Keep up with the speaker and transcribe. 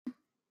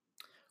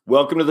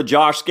Welcome to the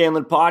Josh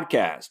Scanlon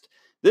Podcast.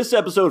 This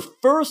episode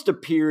first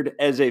appeared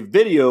as a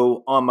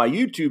video on my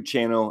YouTube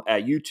channel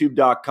at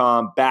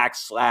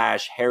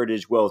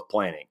youtube.com/heritage wealth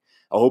planning.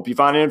 I hope you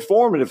find it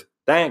informative.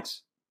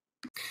 Thanks.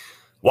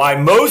 Why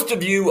most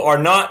of you are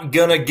not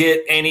going to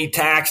get any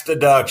tax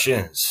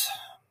deductions.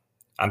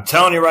 I'm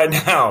telling you right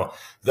now,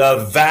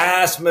 the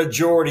vast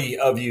majority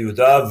of you,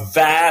 the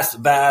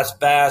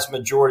vast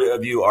majority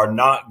of you are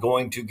not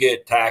going to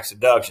get tax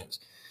deductions.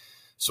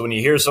 So when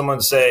you hear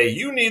someone say,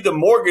 you need the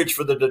mortgage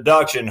for the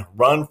deduction,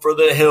 run for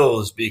the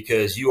hills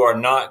because you are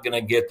not going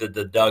to get the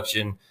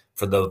deduction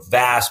for the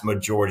vast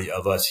majority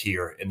of us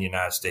here in the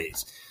United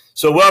States.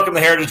 So welcome to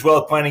Heritage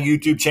Wealth Planning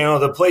YouTube channel,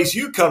 the place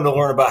you come to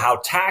learn about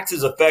how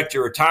taxes affect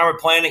your retirement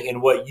planning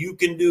and what you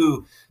can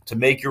do to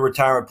make your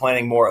retirement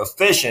planning more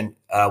efficient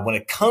when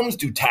it comes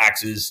to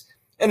taxes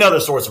and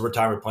other sorts of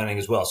retirement planning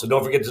as well. So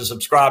don't forget to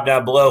subscribe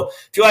down below.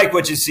 If you like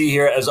what you see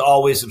here, as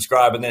always,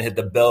 subscribe and then hit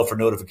the bell for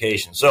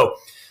notifications. So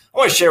I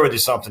want to share with you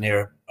something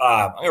here.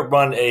 I'm going to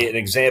run an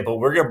example.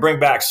 We're going to bring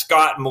back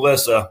Scott and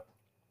Melissa.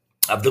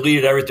 I've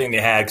deleted everything they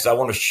had because I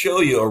want to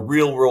show you a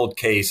real world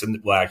case.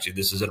 And well, actually,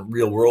 this isn't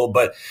real world,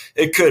 but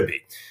it could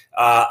be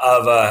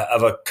of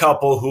a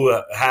couple who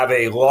have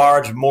a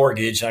large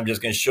mortgage. I'm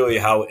just going to show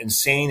you how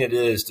insane it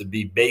is to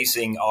be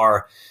basing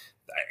our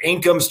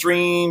income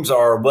streams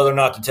or whether or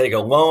not to take a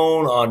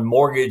loan on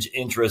mortgage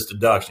interest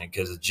deduction,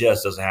 because it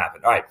just doesn't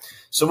happen. All right.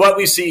 So what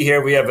we see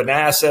here, we have an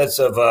assets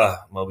of,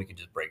 well, we can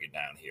just break it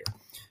down here.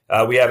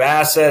 We have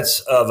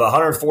assets of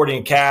 140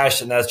 in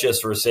cash, and that's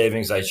just for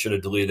savings. I should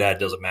have deleted that. It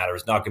doesn't matter.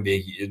 It's not going to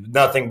be,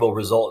 nothing will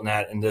result in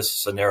that in this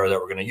scenario that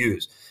we're going to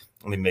use.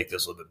 Let me make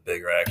this a little bit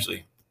bigger,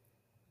 actually.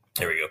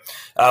 There we go.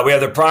 We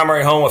have their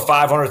primary home of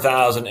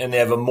 $500,000, and they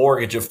have a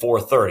mortgage of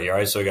 $430,000. All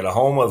right, so we got a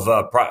home of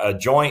a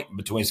joint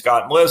between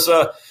Scott and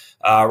Melissa.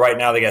 Right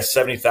now, they got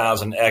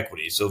 $70,000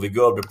 equity. So if we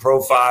go up to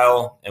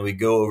profile and we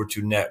go over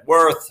to net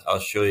worth, I'll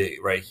show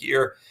you right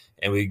here,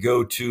 and we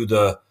go to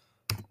the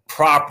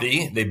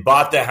property. They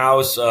bought the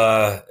house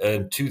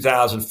in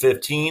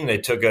 2015. They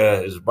took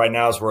right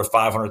now it's worth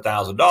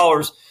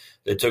 $500,000.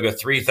 They took a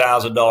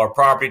 $3,000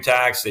 property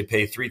tax. They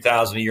pay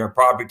 $3,000 a year in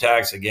property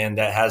tax. Again,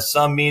 that has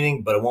some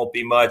meaning, but it won't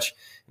be much.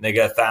 And they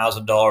got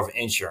 $1,000 of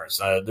insurance.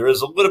 There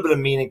is a little bit of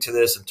meaning to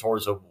this in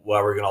terms of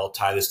why we're going to all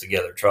tie this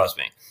together. Trust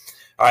me.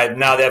 All right,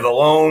 now they have a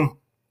loan.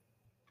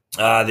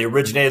 They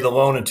originated the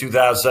loan in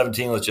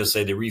 2017. Let's just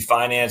say they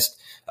refinanced.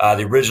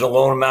 The original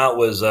loan amount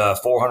was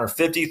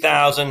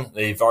 $450,000.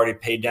 They've already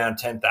paid down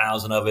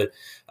 $10,000 of it,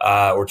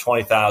 or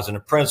 $20,000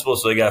 in principal.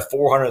 So they got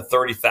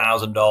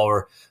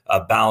 $430,000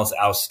 balance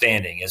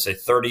outstanding. It's a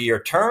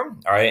 30-year term,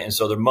 all right. And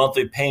so their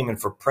monthly payment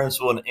for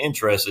principal and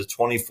interest is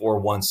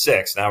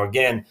 $2,416. Now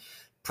again,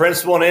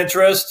 principal and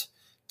interest,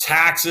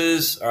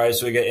 taxes, all right.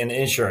 So we get an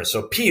insurance.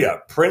 So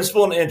PETA,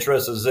 principal and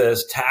interest is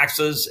this.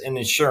 Taxes and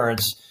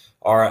insurance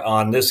are,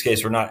 on this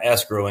case, we're not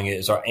escrowing it,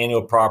 is our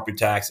annual property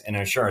tax and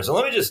insurance. And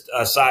let me just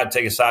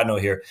take a side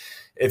note here.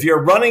 If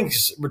you're running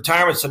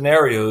retirement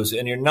scenarios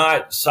and you're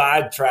not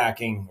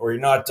sidetracking or you're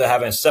not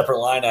having a separate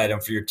line item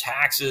for your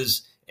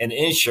taxes and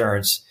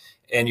insurance,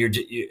 and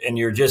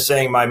you're just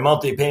saying my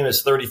monthly payment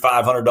is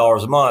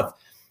 $3,500 a month,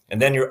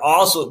 and then you're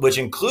also, which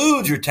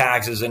includes your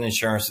taxes and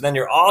insurance, and then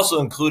you're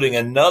also including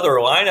another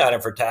line item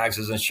for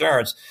taxes and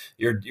insurance,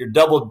 you're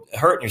double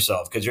hurting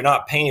yourself because you're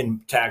not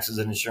paying taxes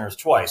and insurance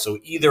twice. So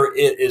either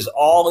it is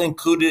all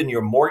included in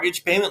your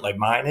mortgage payment like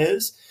mine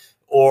is,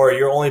 or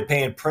you're only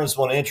paying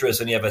principal and interest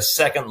and you have a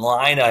second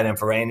line item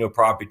for annual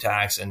property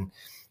tax and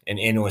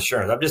annual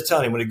insurance. I'm just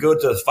telling you, when you go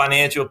to the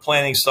financial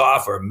planning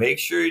software, make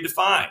sure you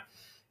define,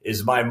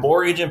 is my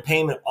mortgage and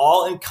payment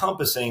all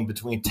encompassing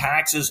between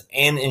taxes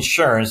and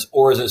insurance,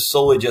 or is it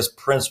solely just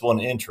principal and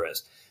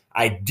interest?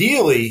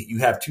 Ideally, you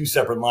have two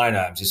separate line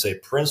items. You say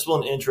principal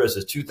and interest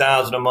is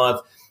 $2,000 a month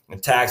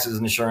and taxes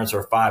and insurance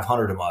are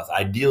 $500 a month.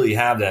 Ideally, you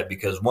have that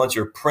because once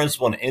your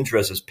principal and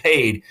interest is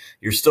paid,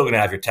 you're still going to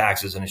have your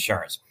taxes and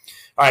insurance.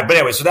 All right, but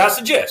anyway, so that's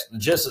the gist. The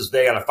gist is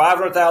they got a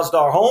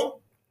 $500,000 home,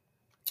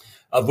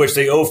 of which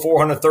they owe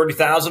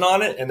 $430,000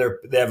 on it, and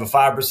they have a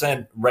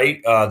 5%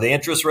 rate, the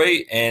interest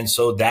rate, and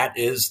so that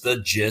is the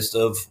gist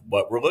of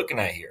what we're looking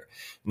at here.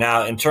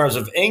 Now, in terms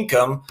of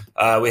income,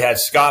 we had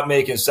Scott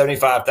making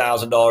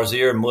 $75,000 a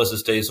year, and Melissa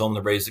stays home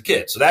to raise the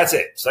kids. So that's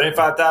it,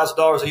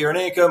 $75,000 a year in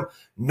income,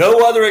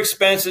 no other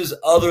expenses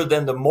other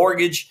than the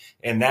mortgage,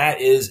 and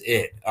that is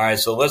it. All right,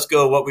 so let's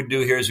go. What we do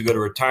here is we go to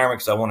retirement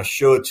because I want to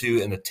show it to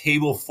you in the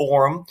table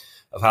form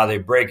of how they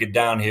break it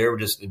down here.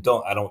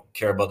 I don't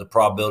care about the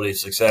probability of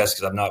success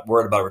because I'm not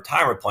worried about a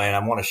retirement plan. I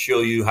want to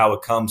show you how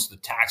it comes to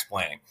tax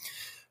planning.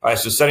 All right,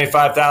 so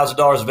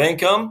 $75,000 of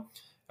income.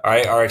 All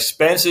right, our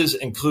expenses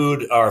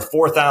include our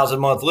 $4,000 a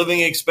month living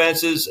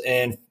expenses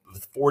and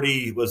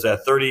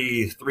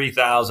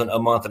 $33,000 a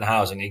month in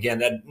housing.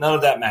 Again, none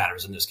of that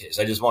matters in this case.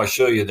 I just want to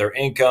show you their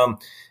income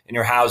and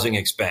your housing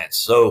expense.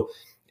 So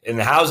in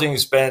the housing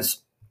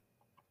expense,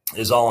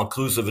 is all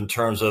inclusive in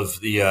terms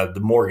of the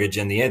mortgage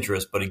and the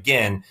interest. But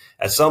again,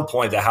 at some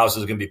point, the house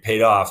is going to be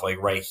paid off,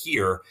 like right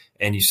here,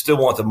 and you still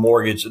want the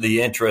mortgage,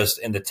 the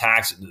interest, and the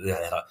tax.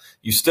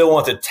 You still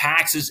want the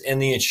taxes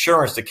and the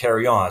insurance to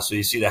carry on. So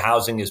you see, the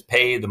housing is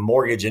paid, the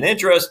mortgage and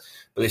interest,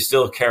 but they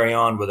still carry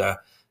on with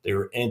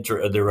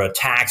their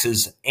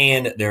taxes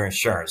and their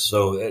insurance.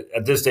 So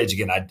at this stage,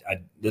 again,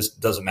 this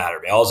doesn't matter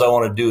to me. All I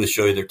want to do is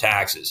show you their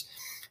taxes.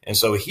 And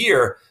so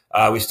here,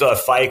 we still have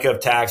FICA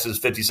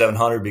taxes,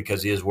 $5,700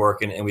 because he is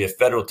working, and we have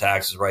federal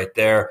taxes right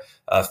there,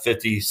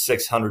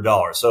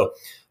 $5,600. So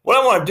what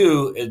I want to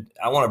do is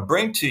I want to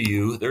bring to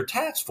you their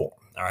tax form.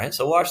 All right,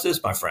 so watch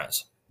this, my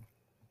friends.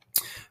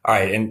 All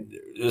right, and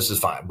this is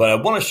fine, but I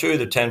want to show you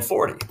the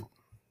 1040.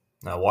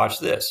 Now watch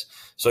this.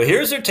 So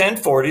here's their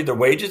 1040. Their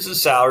wages and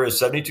salary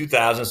is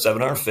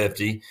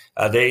 $72,750.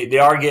 They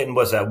are getting,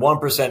 what's that,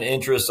 1%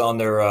 interest on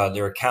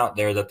their account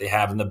there that they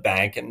have in the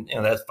bank, and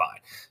that's fine.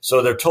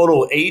 So their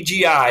total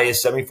AGI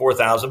is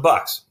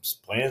 $74,000. It's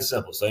plain and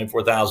simple,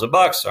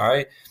 $74,000. All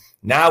right.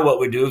 Now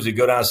what we do is we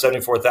go down to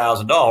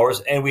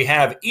 $74,000, and we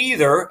have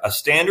either a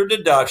standard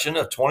deduction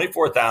of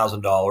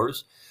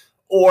 $24,000,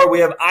 or we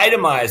have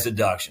itemized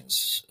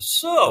deductions.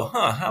 So,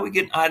 how are we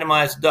getting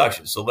itemized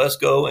deductions? So let's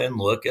go and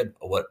look at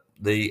what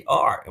they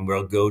are, and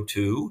we'll go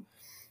to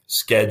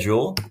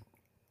Schedule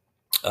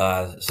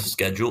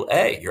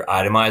A, your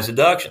itemized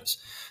deductions.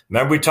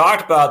 Remember, we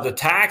talked about the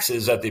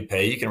taxes that they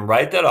pay. You can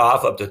write that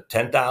off up to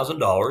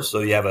 $10,000. So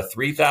you have a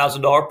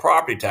 $3,000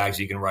 property tax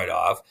you can write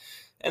off.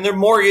 And their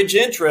mortgage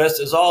interest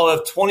is all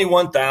of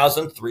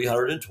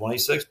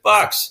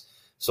 $21,326.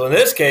 So in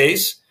this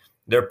case,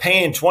 they're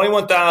paying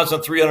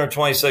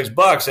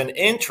 $21,326 in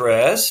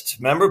interest,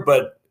 remember,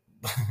 but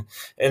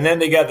and then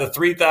they got the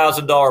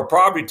 $3,000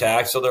 property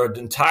tax. So their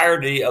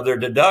entirety of their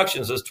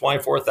deductions is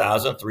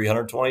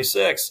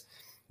 $24,326.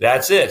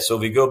 That's it. So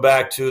if we go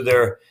back to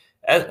their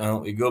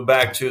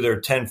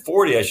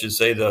 1040, I should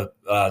say,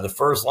 the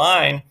first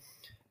line,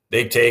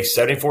 they take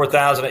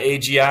 $74,000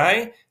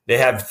 AGI. They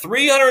have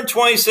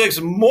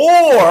 $326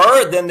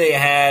 more than they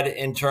had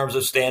in terms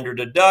of standard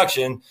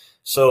deduction.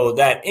 So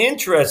that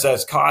interest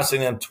that's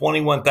costing them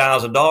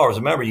 $21,000.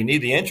 Remember, you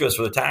need the interest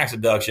for the tax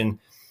deduction.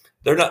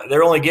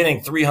 They're only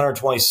getting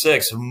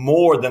 $326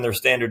 more than their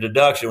standard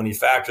deduction when you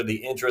factor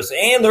the interest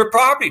and their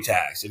property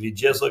tax. If you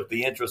just look at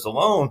the interest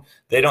alone,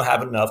 they don't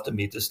have enough to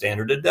meet the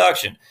standard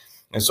deduction.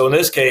 And so in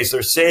this case,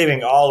 they're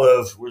saving all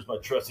of, where's my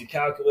trusty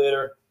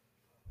calculator?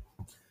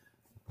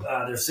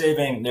 They're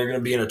going to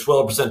be in a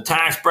 12%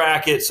 tax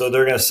bracket. So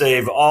they're going to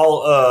save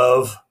all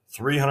of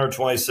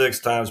 326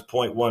 times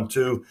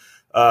 0.12.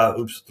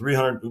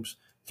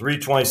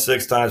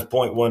 326 times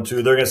 0.12.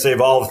 They're going to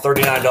save all of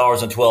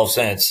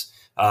 $39.12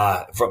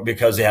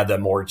 because they have that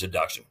mortgage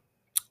deduction.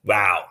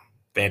 Wow,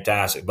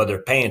 fantastic. But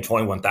they're paying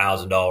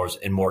 $21,000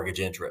 in mortgage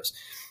interest.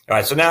 All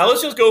right, so now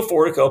let's just go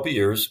forward a couple of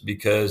years,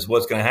 because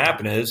what's going to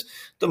happen is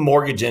the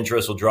mortgage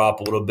interest will drop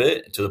a little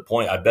bit to the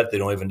point I bet they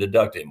don't even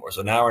deduct anymore.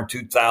 So now we're in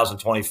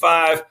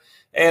 2025,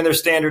 and their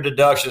standard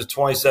deduction is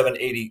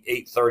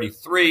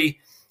 $27,833.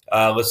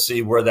 Let's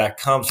see where that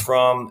comes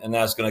from, and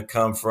that's going to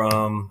come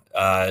from,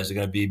 is it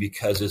going to be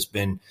because it's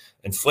been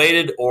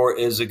inflated, or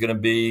is it going to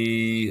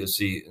be, let's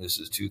see, this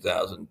is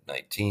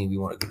 2019. We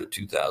want to go to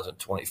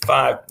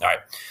 2025. All right,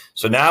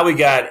 so now we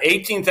got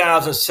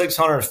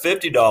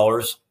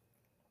 $18,650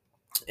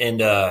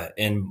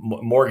 in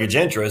mortgage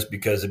interest,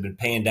 because they've been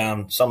paying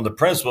down some of the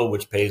principal,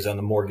 which pays on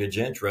the mortgage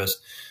interest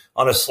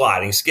on a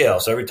sliding scale.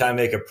 So every time I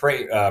make a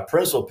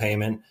principal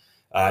payment,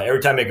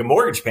 every time I make a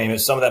mortgage payment,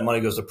 some of that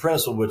money goes to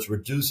principal, which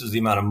reduces the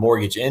amount of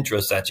mortgage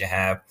interest that you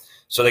have.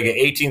 So they get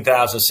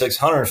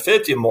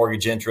 $18,650 in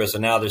mortgage interest,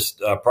 and now there's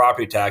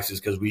property taxes,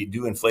 because we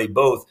do inflate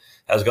both,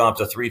 has gone up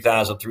to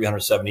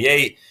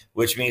 $3,378,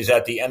 which means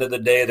at the end of the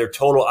day, their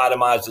total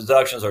itemized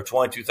deductions are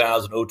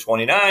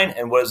 $22,029.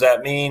 And what does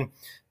that mean?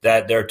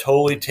 That they're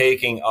totally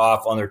taking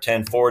off on their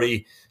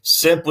 1040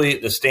 simply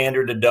the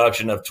standard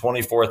deduction of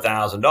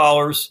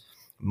 $24,000.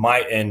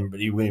 And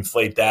we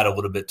inflate that a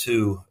little bit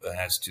too.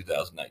 That's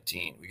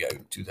 2019. We got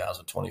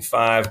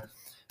 2025.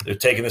 They're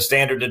taking the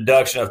standard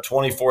deduction of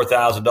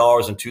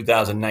 $24,000 in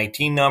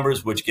 2019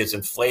 numbers, which gets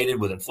inflated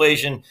with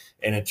inflation.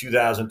 And in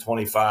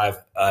 2025,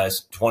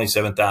 it's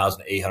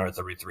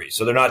 $27,833.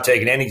 So they're not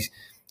taking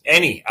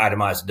any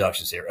itemized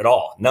deductions here at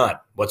all. None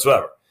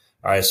whatsoever.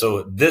 All right.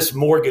 So this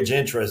mortgage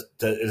interest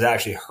is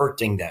actually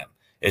hurting them.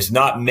 It's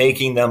not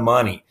making them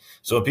money.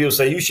 So when people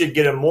say you should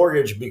get a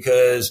mortgage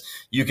because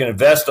you can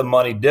invest the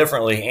money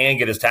differently and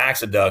get a tax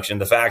deduction,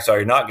 the facts are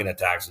you're not getting a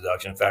tax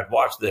deduction. In fact,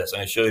 watch this. I'm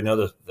going to show you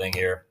another thing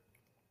here.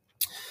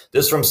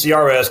 This is from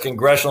CRS,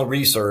 Congressional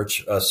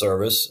Research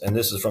Service, and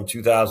this is from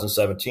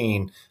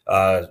 2017,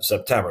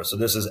 September. So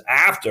this is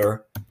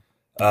after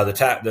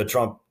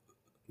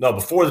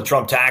before the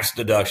Trump tax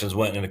deductions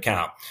went into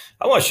account.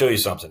 I want to show you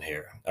something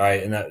here. All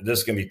right, and this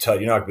is going to be tough.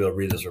 You're not going to be able to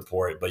read this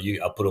report, but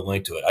I'll put a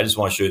link to it. I just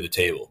want to show you the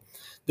table.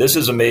 This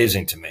is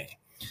amazing to me.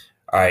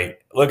 All right,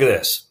 look at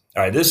this.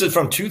 All right, this is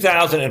from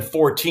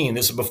 2014.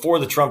 This is before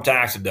the Trump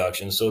tax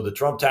deduction. So the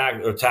Trump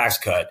tax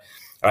cut.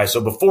 All right,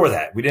 so before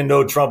that, we didn't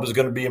know Trump was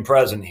going to be in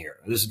president here.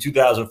 This is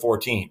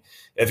 2014.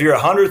 If you're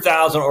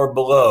 100,000 or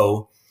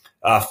below,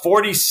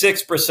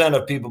 46%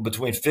 of people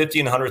between 50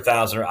 and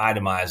 100,000 are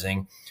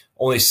itemizing.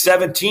 Only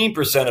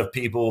 17% of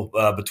people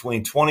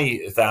between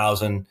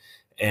 20,000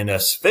 and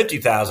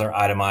 50,000 are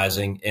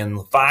itemizing, and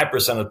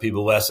 5% of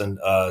people less than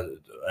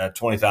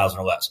 20,000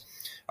 or less.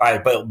 All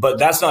right, but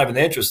that's not even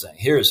interesting.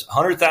 Here's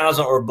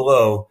 100,000 or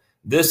below.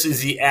 This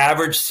is the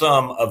average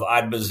sum of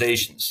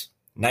itemizations,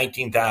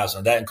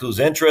 19,000. That includes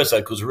interest, that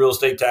includes real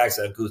estate tax,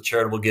 that includes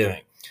charitable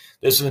giving.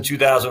 This is in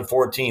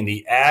 2014.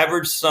 The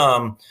average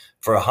sum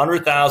for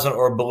 100,000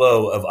 or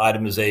below of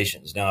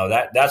itemizations. Now,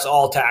 that's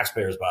all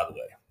taxpayers, by the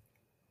way.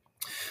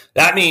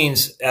 That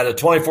means at a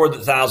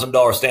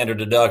 $24,000 standard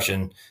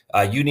deduction,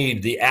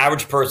 the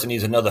average person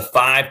needs another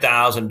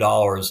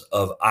 $5,000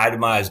 of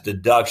itemized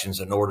deductions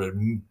in order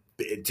to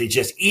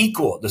just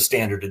equal the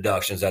standard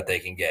deductions that they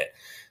can get.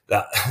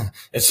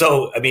 And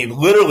so, I mean,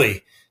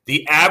 literally,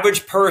 the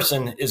average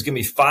person is going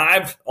to be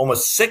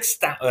almost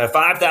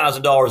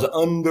 $5,000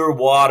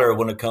 underwater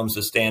when it comes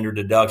to standard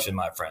deduction,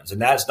 my friends.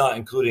 And that's not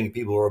including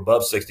people who are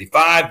above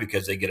 65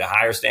 because they get a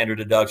higher standard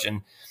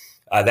deduction.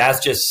 That's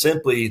just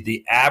simply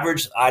the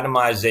average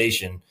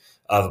itemization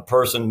of a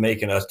person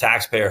making a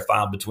taxpayer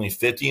file between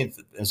 $50,000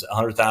 and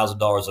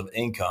 $100,000 of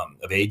income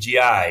of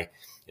AGI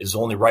is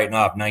only writing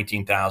off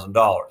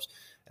 $19,000.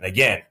 And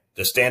again,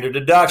 the standard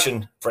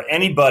deduction for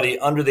anybody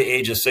under the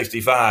age of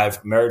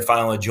 65, married,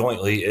 filing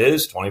jointly,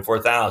 is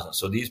 $24,000.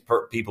 So these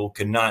people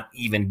cannot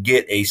even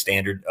get a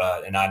standard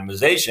an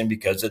itemization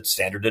because its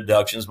standard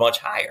deduction is much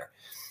higher.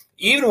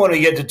 Even when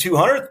we get to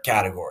 200th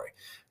category,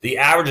 the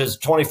average is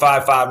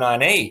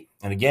 $25,598.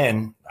 And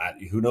again,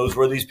 who knows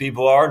where these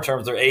people are in terms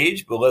of their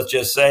age? But let's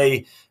just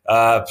say,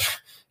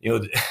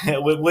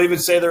 we'll even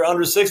say they're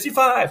under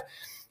 65.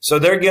 So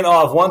they're getting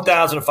off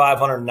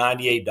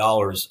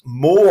 $1,598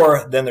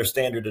 more than their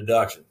standard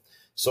deduction.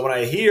 So when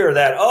I hear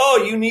that,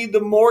 oh, you need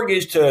the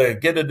mortgage to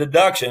get a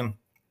deduction,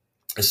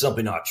 it's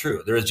simply not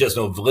true. There is just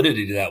no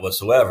validity to that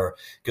whatsoever.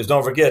 Because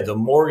don't forget, the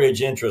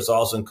mortgage interest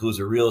also includes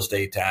a real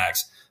estate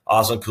tax,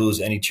 also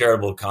includes any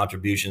charitable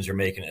contributions you're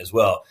making as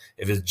well.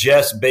 If it's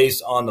just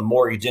based on the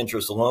mortgage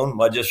interest alone,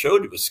 what I just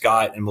showed you with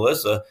Scott and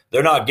Melissa,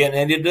 they're not getting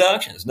any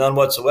deductions, none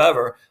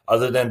whatsoever,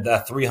 other than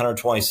that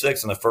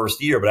 $326 in the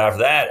first year. But after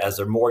that, as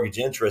their mortgage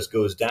interest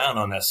goes down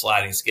on that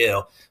sliding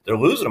scale, they're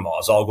losing them all.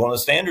 It's all going to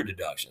standard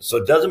deductions. So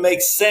it doesn't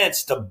make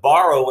sense to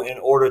borrow in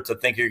order to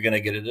think you're going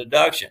to get a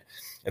deduction.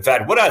 In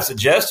fact, what I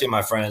suggest to you,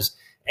 my friends,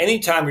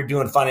 anytime you're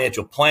doing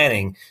financial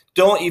planning,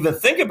 don't even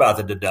think about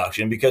the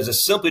deduction because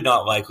it's simply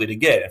not likely to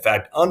get. In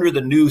fact, under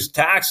the new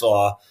tax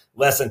law,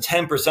 less than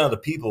 10% of the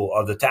people,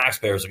 of the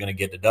taxpayers, are going to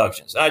get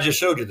deductions. I just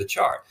showed you the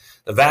chart.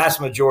 The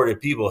vast majority of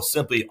people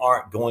simply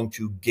aren't going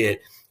to get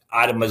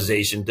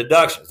itemization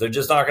deductions. They're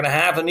just not going to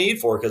have a need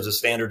for it because the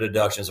standard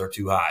deductions are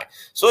too high.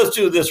 So let's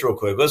do this real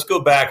quick. Let's go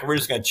back. We're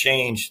just going to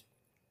change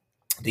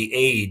the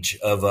age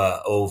of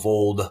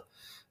old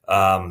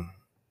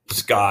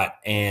Scott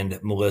and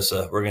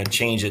Melissa. We're going to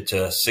change it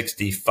to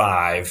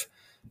 65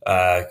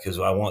 because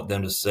I want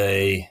them to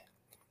say,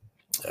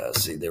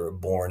 see, they were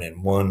born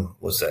in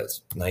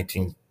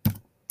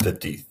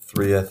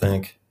 1953, I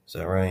think. Is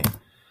that right?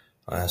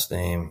 Last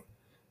name.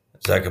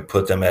 So I could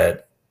put them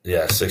at,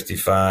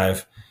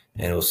 65.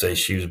 And it will say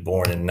she was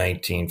born in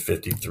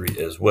 1953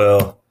 as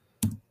well.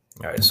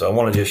 All right, so I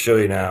want to just show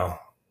you now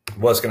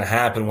what's going to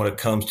happen when it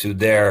comes to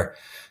their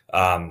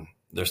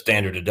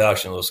standard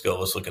deduction. Let's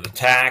look at the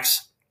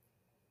tax.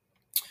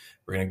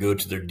 We're going to go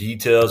to their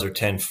details, their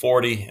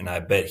 1040, and I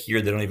bet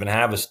here they don't even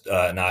have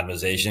an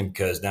itemization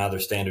because now their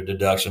standard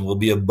deduction will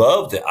be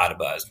above the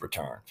itemized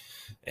return.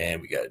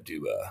 And we got to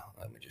do,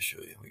 let me just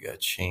show you. We got to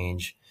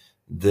change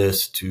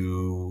this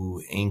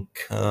to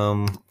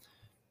income.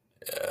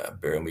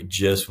 Bear with me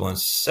just 1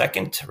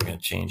 second. We're going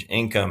to change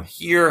income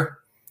here.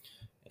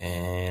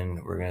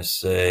 And we're going to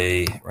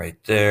say right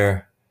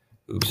there,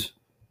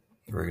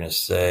 we're going to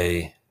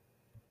say,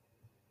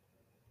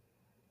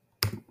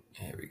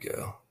 there we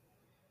go.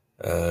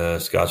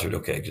 Scottsford,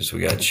 okay, just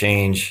we got to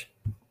change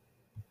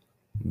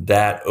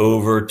that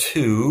over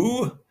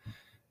to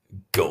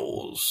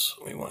goals.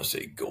 We want to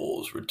say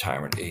goals,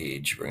 retirement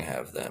age. We're going to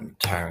have them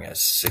retiring at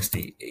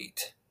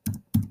 68.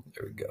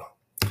 There we go.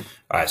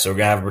 All right, so we're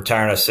going to have them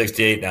retiring at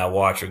 68. Now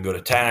watch, we can go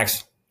to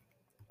tax.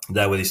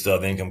 That way they still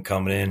have income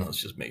coming in.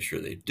 Let's just make sure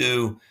they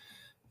do.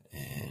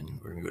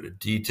 And we're going to go to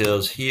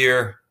details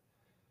here.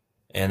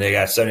 And they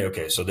got 70.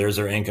 Okay, so there's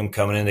their income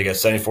coming in. They got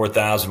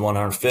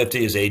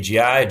 74,150 is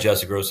AGI,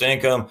 adjusted gross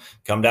income.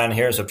 Come down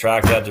here and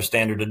subtract out their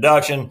standard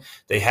deduction.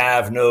 They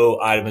have no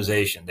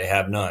itemization. They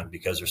have none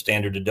because their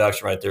standard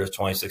deduction right there is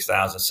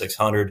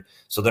 26,600.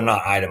 So they're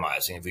not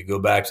itemizing. If we go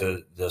back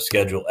to the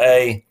Schedule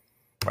A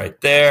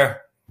right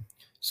there,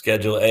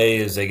 Schedule A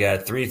is they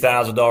got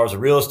 $3,000 of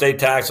real estate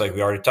tax, like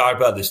we already talked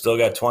about. They still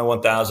got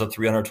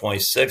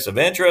 21,326 of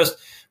interest,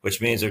 which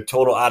means their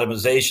total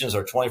itemizations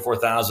are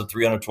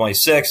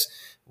 24,326.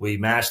 We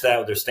match that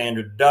with their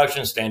standard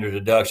deduction. Standard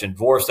deduction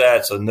dwarfs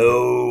that, so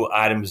no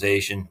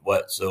itemization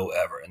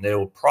whatsoever. And they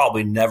will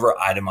probably never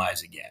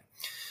itemize again.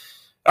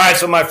 All right,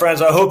 so my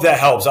friends, I hope that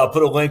helps. I'll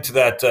put a link to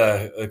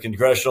that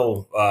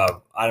congressional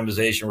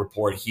itemization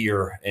report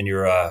here in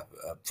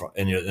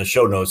the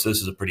show notes.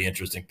 This is a pretty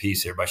interesting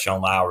piece here by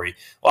Sean Lowry.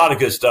 A lot of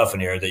good stuff in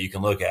here that you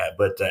can look at.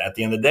 But at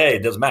the end of the day,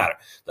 it doesn't matter.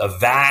 The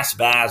vast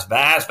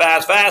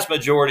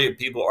majority of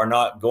people are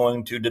not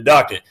going to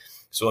deduct it.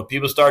 So when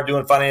people start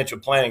doing financial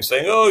planning,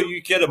 saying, "Oh,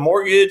 you get a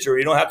mortgage, or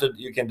you don't have to,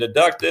 you can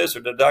deduct this or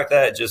deduct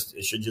that,"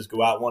 it should just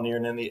go out one ear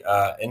and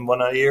in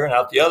one ear and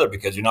out the other,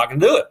 because you're not going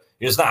to do it.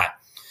 You're just not.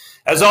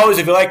 As always,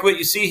 if you like what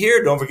you see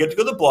here, don't forget to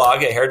go to the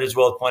blog at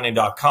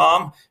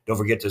heritagewealthplanning.com. Don't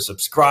forget to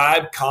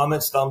subscribe,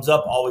 comments, thumbs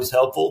up, always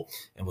helpful.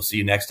 And we'll see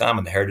you next time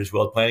on the Heritage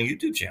Wealth Planning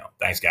YouTube channel.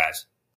 Thanks, guys.